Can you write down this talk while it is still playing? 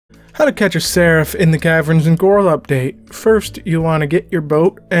How to catch a Seraph in the Caverns and Coral update. First, you want to get your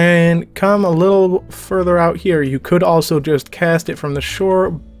boat and come a little further out here. You could also just cast it from the shore,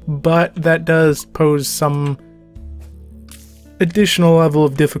 but that does pose some additional level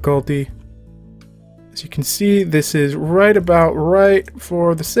of difficulty. As you can see, this is right about right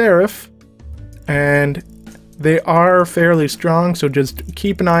for the Seraph, and they are fairly strong, so just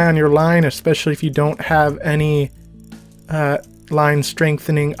keep an eye on your line, especially if you don't have any line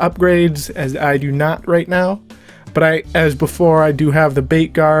strengthening upgrades, as I do not right now. But as before, I do have the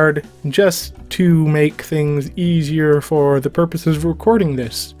bait guard just to make things easier for the purposes of recording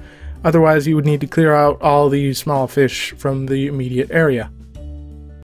this. Otherwise, you would need to clear out all these small fish from the immediate area.